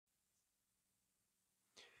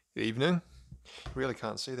Good evening. You really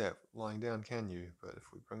can't see that lying down, can you? But if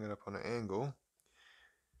we bring it up on an angle,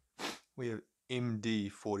 we have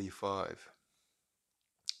MD.45.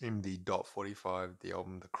 MD.45, the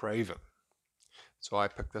album The Craving. So I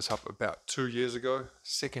picked this up about 2 years ago,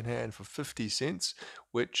 secondhand for 50 cents,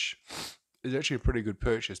 which is actually a pretty good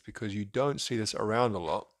purchase because you don't see this around a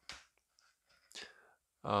lot.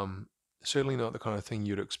 Um, Certainly not the kind of thing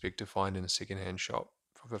you'd expect to find in a secondhand shop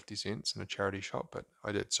for 50 cents in a charity shop, but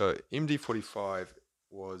I did. So MD.45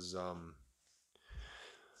 was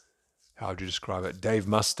how would you describe it? Dave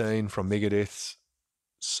Mustaine from Megadeth's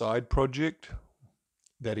side project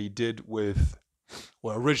that he did with,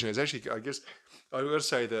 well, originally, it's actually, I guess, I've got to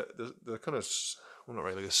say that the kind of, well, not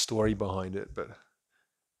really the story behind it, but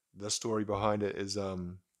the story behind it is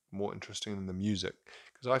more interesting than the music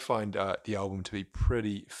because I find the album to be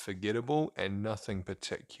pretty forgettable and nothing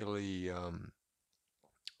particularly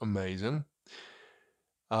amazing.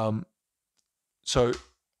 Um, so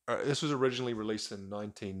this was originally released in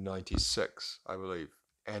 1996, I believe,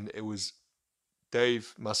 and it was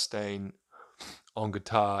Dave Mustaine on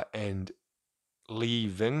guitar and Lee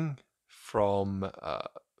Ving from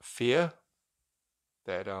Fear,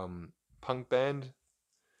 that punk band.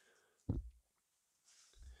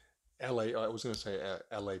 LA, I was going to say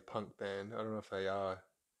LA punk band. I don't know if they are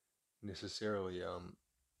necessarily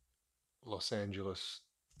Los Angeles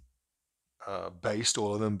based,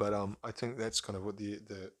 all of them, but I think that's kind of what the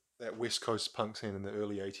that West Coast punk scene in the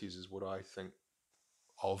early '80s is what I think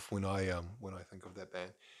of when I think of that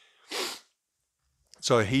band.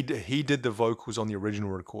 So he did the vocals on the original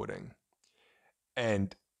recording,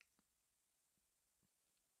 and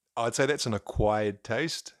I'd say that's an acquired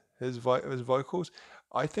taste. His vocals,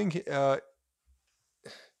 I think,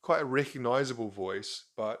 quite a recognizable voice,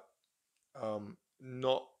 but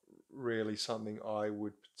not really something I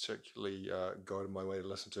would particularly go out of my way to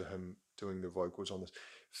listen to him doing the vocals on this.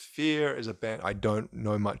 Fear is a band I don't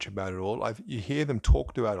know much about at all. You hear them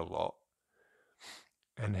talked about a lot,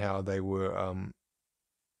 and how they were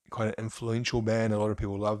quite an influential band. A lot of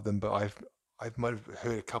people love them, but I might have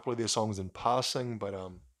heard a couple of their songs in passing, but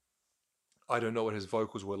I don't know what his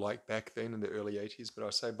vocals were like back then in the early '80s. But I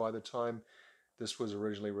say by the time this was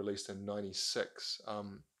originally released in '96,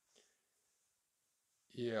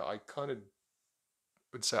 yeah, I kind of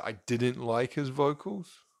would say I didn't like his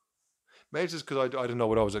vocals. Maybe it's just because I don't know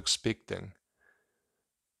what I was expecting.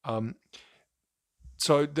 Um,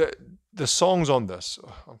 so the songs on this,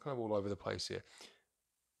 I'm kind of all over the place here.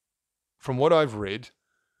 From what I've read,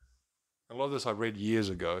 a lot of this I read years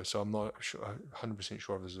ago, so I'm not sure, 100%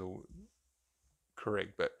 sure if this is all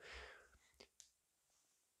correct, but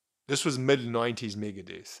this was mid '90s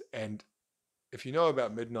Megadeth, and if you know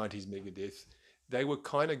about mid '90s Megadeth, they were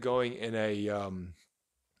kind of going in a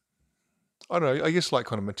I don't know, I guess like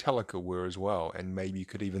kind of Metallica were as well, and maybe you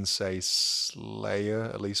could even say Slayer,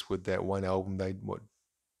 at least with that one album they what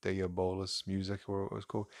Diabolus Music or what it was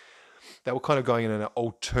called. They were kind of going in an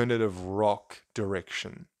alternative rock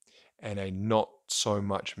direction and a not so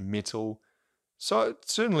much metal. So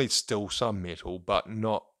certainly still some metal, but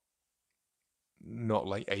not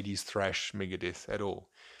like '80s thrash Megadeth at all.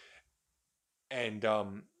 And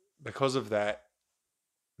because of that,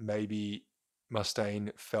 maybe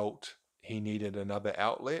Mustaine felt he needed another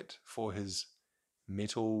outlet for his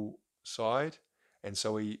metal side, and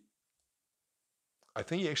so I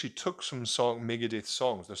think he actually took some Megadeth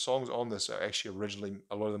songs. The songs on this are actually originally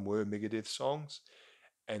a lot of them were Megadeth songs,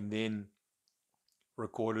 and then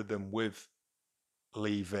recorded them with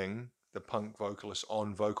Lee Ving, the punk vocalist,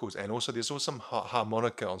 on vocals, and also there's also some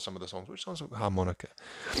harmonica on some of the songs. Which songs are harmonica?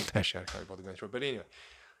 Actually, I can't bother going through it. But anyway,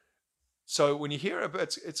 so when you hear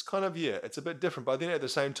it, it's kind of, yeah, it's a bit different. But then at the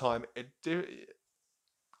same time, I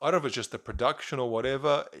don't know if it's just the production or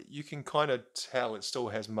whatever. You can kind of tell it still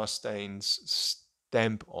has Mustaine's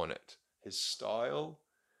stamp on it, his style.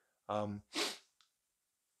 Um,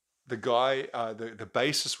 the guy, the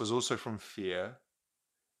bassist was also from Fear,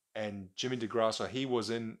 and Jimmy DeGrasso. He was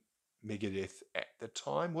in Megadeth at the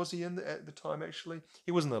time. Was he in at the time? Actually,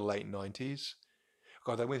 he was in the late '90s.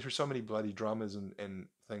 God, they went through so many bloody drummers and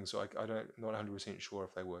things. So I don't not 100% sure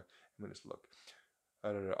if they were. I mean, let's look. I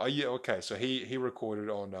don't know. Oh yeah, okay. So he recorded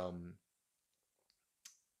on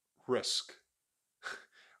Risk.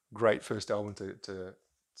 Great first album to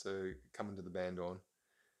come into the band on.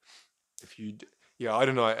 If you, yeah, I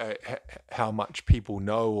don't know how much people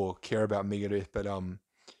know or care about Megadeth, but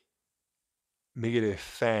Megadeth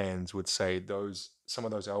fans would say those some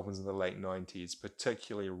of those albums in the late '90s,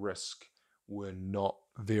 particularly Risk, were not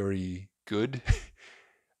very good.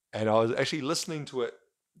 And I was actually listening to it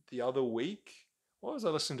the other week. Why was I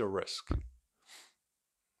listening to Risk?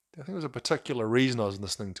 I think there was a particular reason I was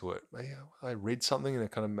listening to it. I read something and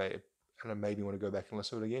it made me want to go back and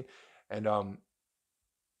listen to it again. And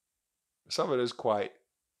some of it is quite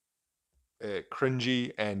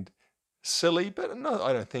cringy and silly, but no,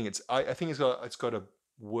 I don't think it's. I think it's got a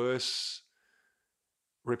worse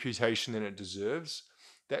reputation than it deserves.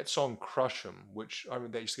 That song "Crush 'Em," which I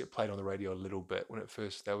mean, that used to get played on the radio a little bit when it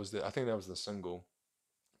first. I think that was the single,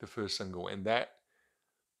 the first single, and the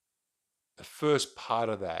first part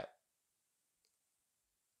of that,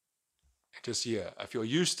 just if you're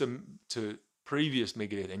used to previous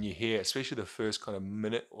Megadeth and you hear, especially the first kind of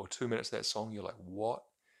minute or 2 minutes of that song, you're like, what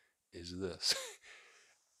is this?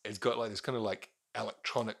 It's got like this kind of like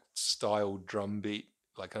electronic style drum beat,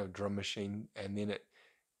 like kind of drum machine, and then it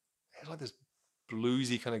has like this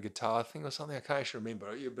bluesy kind of guitar thing or something. I can't actually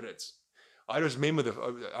remember. Yeah, but I just remember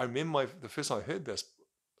the first time I heard this,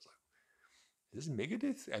 I was like, is this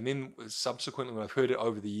Megadeth? And then subsequently, when I've heard it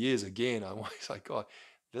over the years again, I'm always like, God,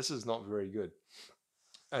 this is not very good.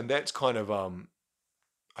 And that's kind of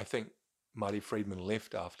I think Marty Friedman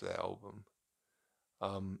left after that album.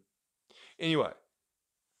 Um, anyway,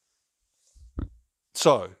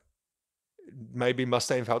 so maybe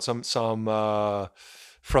Mustaine felt some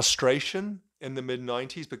frustration in the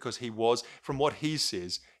mid-90s because he was, from what he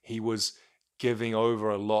says, he was giving over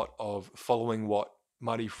a lot of following what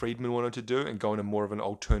Marty Friedman wanted to do and going in more of an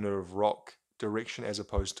alternative rock direction as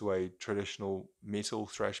opposed to a traditional metal,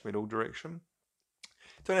 thrash metal direction.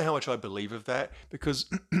 Don't know how much I believe of that because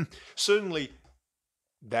certainly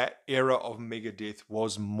that era of Megadeth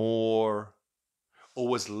was more or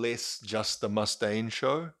was less just the Mustaine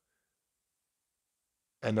show.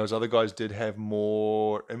 And those other guys did have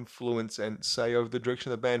more influence and say over the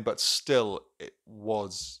direction of the band, but still it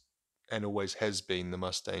was and always has been the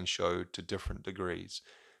Mustaine show to different degrees.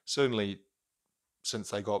 Certainly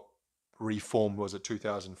since they got reformed, was it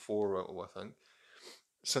 2004 or I think?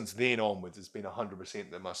 Since then onwards, it's been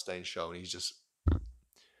 100% the Mustaine show, and he's just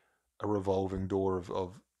a revolving door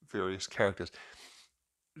of various characters.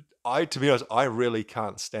 To be honest, I really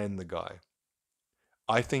can't stand the guy.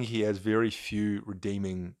 I think he has very few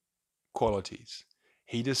redeeming qualities.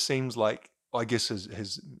 He just seems like, I guess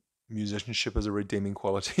his musicianship is a redeeming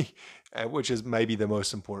quality, which is maybe the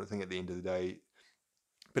most important thing at the end of the day.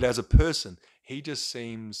 But as a person, he just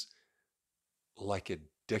seems like a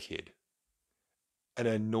dickhead, an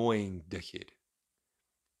annoying dickhead.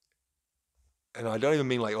 And I don't even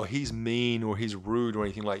mean like, oh, he's mean or he's rude or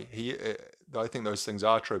anything like I think those things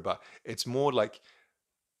are true, but it's more like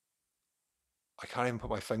I can't even put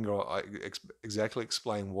my finger on exactly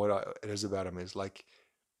explain what it is about him. Is like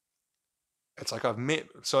it's like I've met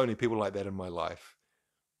so many people like that in my life,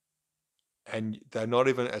 and they're not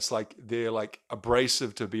even. It's like they're like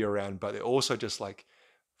abrasive to be around, but they're also just like,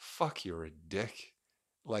 "Fuck, you're a dick."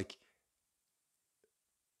 Like,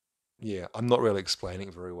 yeah, I'm not really explaining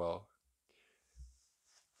it very well.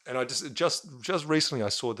 And I just recently I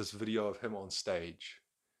saw this video of him on stage,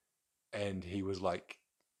 and he was like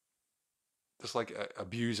just like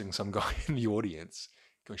abusing some guy in the audience,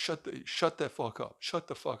 going shut that fuck up, shut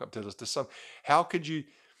the fuck up to some. How could you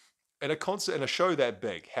in a concert in a show that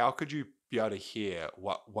big? How could you be able to hear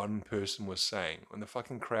what one person was saying when the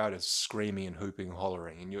fucking crowd is screaming and hooping and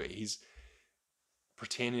hollering, and he's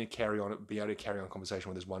pretending to be able to carry on a conversation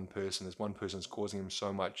with this one person. This one person is causing him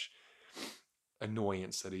so much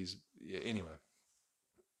annoyance that anyway.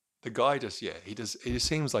 The guy he just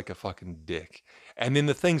seems like a fucking dick. And then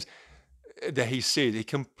the things that he said, he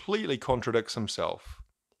completely contradicts himself.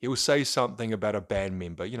 He will say something about a band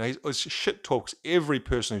member. You know, he shit talks every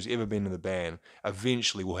person who's ever been in the band.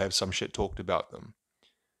 Eventually will have some shit talked about them.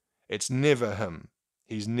 It's never him.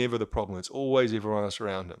 He's never the problem. It's always everyone else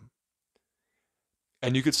around him.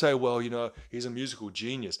 And you could say, well, you know, he's a musical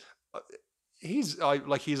genius. He's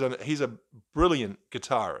a brilliant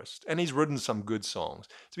guitarist, and he's written some good songs.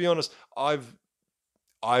 To be honest, I've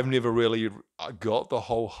never really got the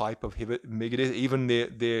whole hype of Megadeth, even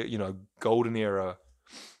their golden era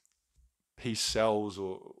Peace Cells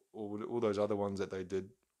or all those other ones that they did.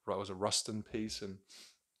 Right, was a Rust in Peace, and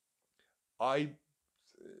I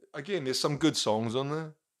again there's some good songs on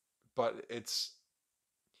there, but it's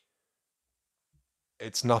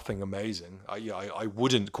nothing amazing. I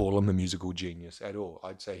wouldn't call him a musical genius at all.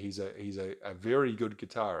 I'd say he's a very good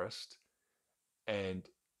guitarist and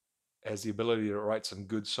has the ability to write some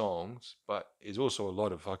good songs, but is also a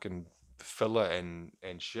lot of fucking filler and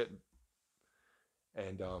shit.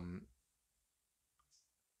 And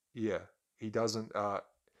yeah, he doesn't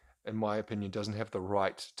in my opinion doesn't have the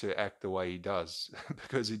right to act the way he does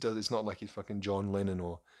because he does. It's not like he's fucking John Lennon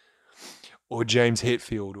or or James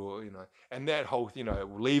Hetfield, or and that whole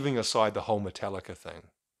leaving aside the whole Metallica thing,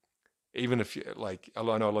 even if you I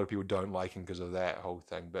know a lot of people don't like him because of that whole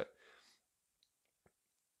thing, but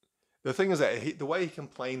the thing is that the way he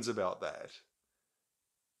complains about that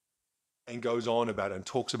and goes on about it and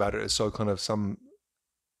talks about it as so kind of some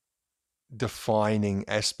defining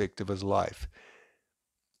aspect of his life.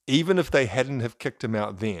 Even if they hadn't have kicked him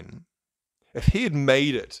out then, if he had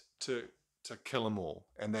made it to Kill 'Em All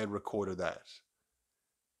and they'd recorded that,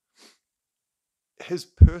 his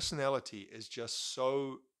personality is just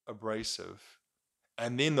so abrasive.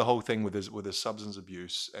 And then the whole thing with his substance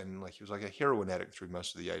abuse, and he was like a heroin addict through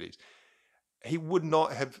most of the 80s. He would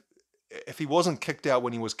not have, if he wasn't kicked out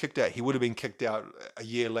when he was kicked out, he would have been kicked out a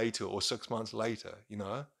year later or 6 months later,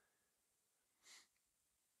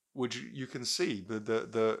 Which you can see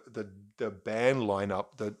the band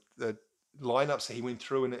lineup, the lineups that he went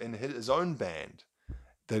through in his own band,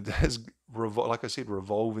 that his like I said,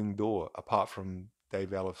 revolving door. Apart from Dave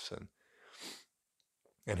Ellefson,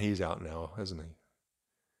 and he's out now, isn't he?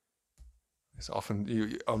 It's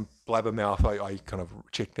often on Blabbermouth. I kind of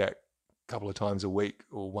check that a couple of times a week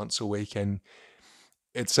or once a week, and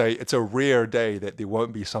it's a rare day that there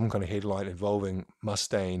won't be some kind of headline involving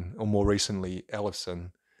Mustaine, or more recently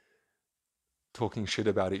Ellefson, talking shit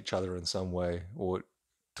about each other in some way, or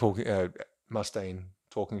talking Mustaine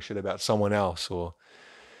talking shit about someone else. Or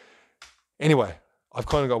anyway, I've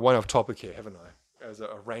kind of got one off topic here, haven't I? As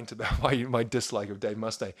a rant about my dislike of Dave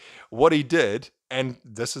Mustaine. What he did, and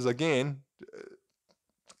this is again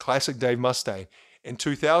classic Dave Mustaine, in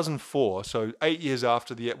 2004, so 8 years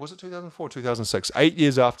after was it 2004 or 2006? 8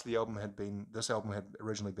 years after this album had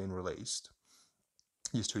originally been released,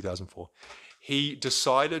 years 2004, he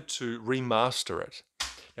decided to remaster it.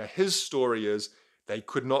 Now, his story is they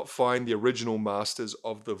could not find the original masters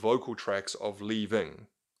of the vocal tracks of Lee Ving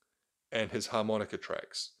and his harmonica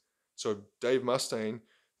tracks. So Dave Mustaine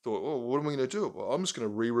thought, oh, what am I going to do? Well, I'm just going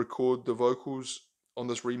to re-record the vocals on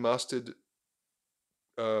this remastered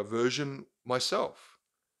version myself.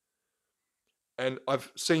 And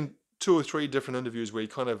I've seen 2 or 3 different interviews where he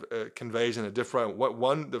kind of conveys in a different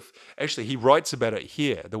actually he writes about it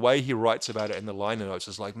here. The way he writes about it in the liner notes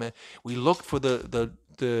is like, man, we looked for the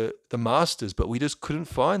masters, but we just couldn't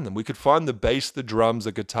find them. We could find the bass, the drums,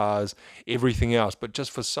 the guitars, everything else, but just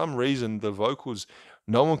for some reason the vocals,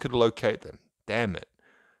 no one could locate them. Damn it.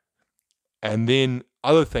 And then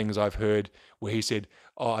other things I've heard where he said,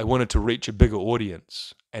 oh, I wanted to reach a bigger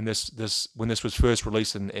audience. And this when this was first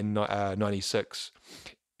released in 96,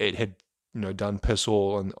 it had done piss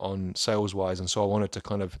all on sales wise, and so I wanted to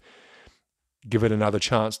kind of give it another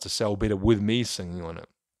chance to sell better with me singing on it.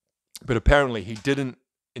 But apparently he didn't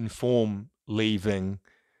inform Lee Ving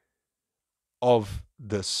of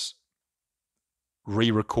this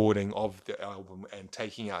re-recording of the album and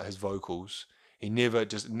taking out his vocals. He never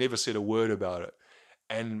said a word about it.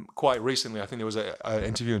 And quite recently, I think there was an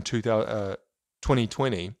interview in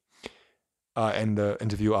 2020, and the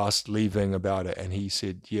interviewer asked Lee Ving about it, and he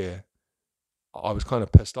said, yeah, I was kind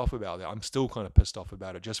of pissed off about that. I'm still kind of pissed off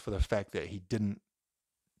about it, just for the fact that he didn't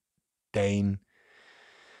deign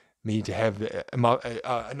me to have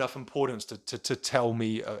enough importance to tell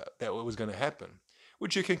me that it was going to happen.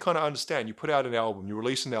 Which you can kind of understand. You put out an album, you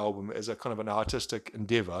release an album as a kind of an artistic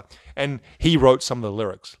endeavor, and he wrote some of the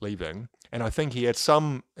lyrics, Lee Ving, and I think he had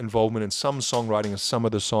some involvement in some songwriting of some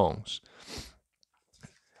of the songs.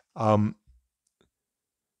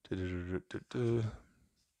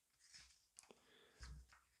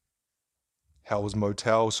 Hell's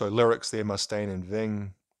Motel, so lyrics there, Mustaine and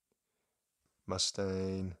Ving.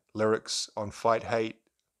 Mustaine, lyrics on Fight Hate,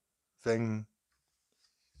 Ving.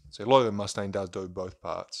 So a lot of the Mustaine does do both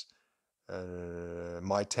parts.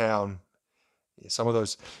 My Town, yeah, some of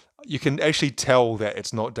those, you can actually tell that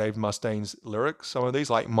it's not Dave Mustaine's lyrics. Some of these,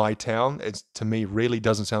 like My Town, it's to me really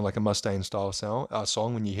doesn't sound like a Mustaine style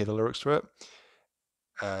song when you hear the lyrics to it.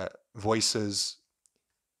 Voices,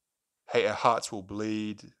 Hey, Our Hearts Will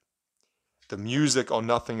Bleed. The music on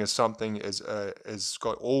Nothing Is Something is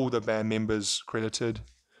got all the band members credited.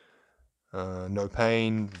 No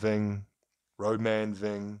Pain, Ving. Roadman,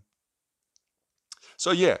 Ving.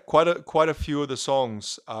 So yeah, quite a few of the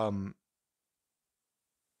songs.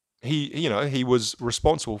 He was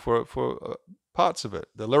responsible for parts of it,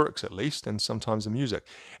 the lyrics at least, and sometimes the music.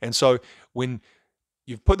 And so when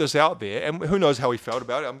you've put this out there, and who knows how he felt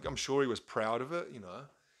about it? I'm sure he was proud of it,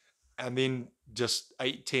 And then just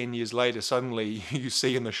 8-10 years later, suddenly you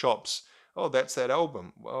see in the shops, oh, that's that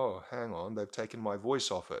album. Oh, hang on, they've taken my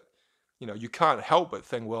voice off it. You can't help but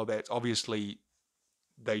think, well, that's obviously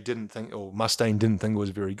they didn't think, or Mustaine didn't think it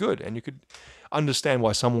was very good. And understand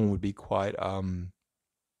why someone would be quite, I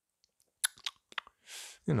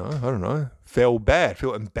don't know, feel bad,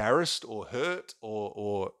 feel embarrassed or hurt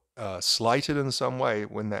or slighted in some way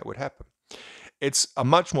when that would happen. It's a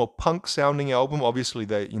much more punk sounding album. Obviously,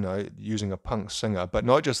 they, using a punk singer, but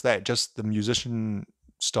not just that, just the musician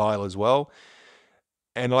style as well.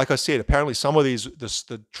 And like I said, apparently some of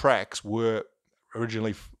the tracks were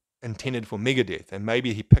originally intended for Megadeth, and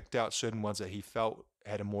maybe he picked out certain ones that he felt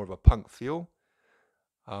had a more of a punk feel.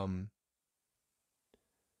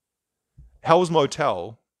 Hell's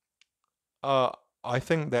Motel, I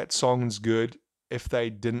think that song's good if they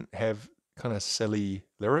didn't have kind of silly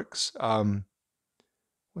lyrics.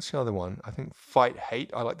 What's the other one? I think Fight Hate.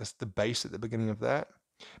 I like the bass at the beginning of that.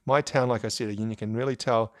 My Town, like I said, again, you can really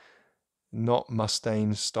tell not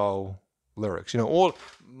Mustaine style lyrics.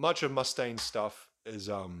 Much of Mustaine's stuff is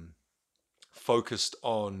focused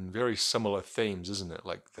on very similar themes, isn't it?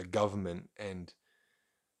 Like the government and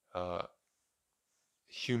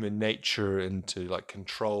human nature into like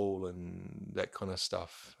control and that kind of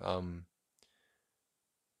stuff.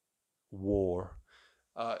 War.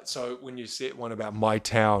 So when you said one about My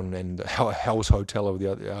Town and Hell's Hotel or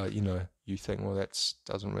the other, you think, well, that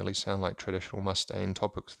doesn't really sound like traditional Mustaine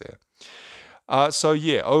topics there. So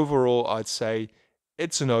yeah, overall, I'd say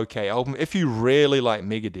it's an okay album. If you really like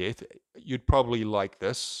Megadeth, you'd probably like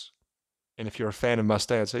this. And if you're a fan of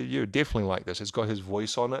Mustaine, I'd say you'd definitely like this. It's got his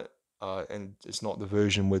voice on it, and it's not the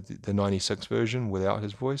version with the 96 version without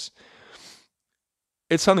his voice.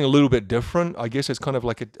 It's something a little bit different. I guess it's kind of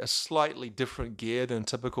like a slightly different gear than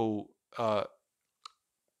typical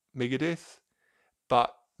Megadeth.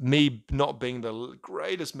 But me not being the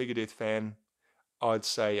greatest Megadeth fan, I'd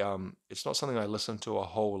say it's not something I listen to a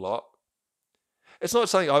whole lot. It's not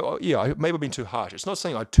something I maybe I've been too harsh. It's not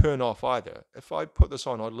something I'd turn off either. If I put this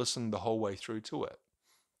on, I'd listen the whole way through to it.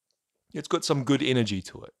 It's got some good energy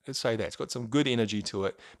to it. Let's say that. It's got some good energy to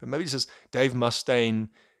it. But maybe it's just Dave Mustaine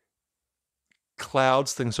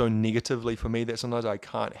clouds things so negatively for me that sometimes I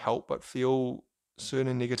can't help but feel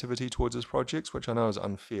certain negativity towards his projects, which I know is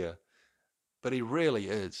unfair. But he really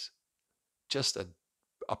is just a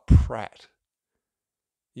prat.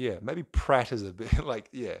 Yeah, maybe prat is a bit like,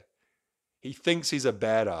 yeah. He thinks he's a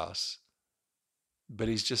badass, but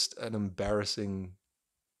he's just an embarrassing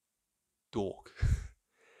dork.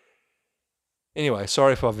 Anyway,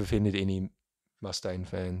 sorry if I've offended any Mustaine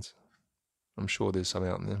fans. I'm sure there's some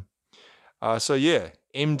out there. So yeah,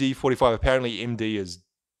 MD.45. Apparently MD is,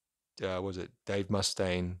 was it Dave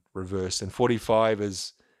Mustaine reversed, and 45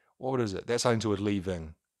 is, what is it? That's something to do with Lee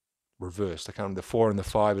Ving reversed. I can't remember. The 4 and the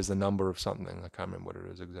 5 is the number of something. I can't remember what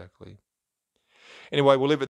it is exactly. Anyway, we'll leave it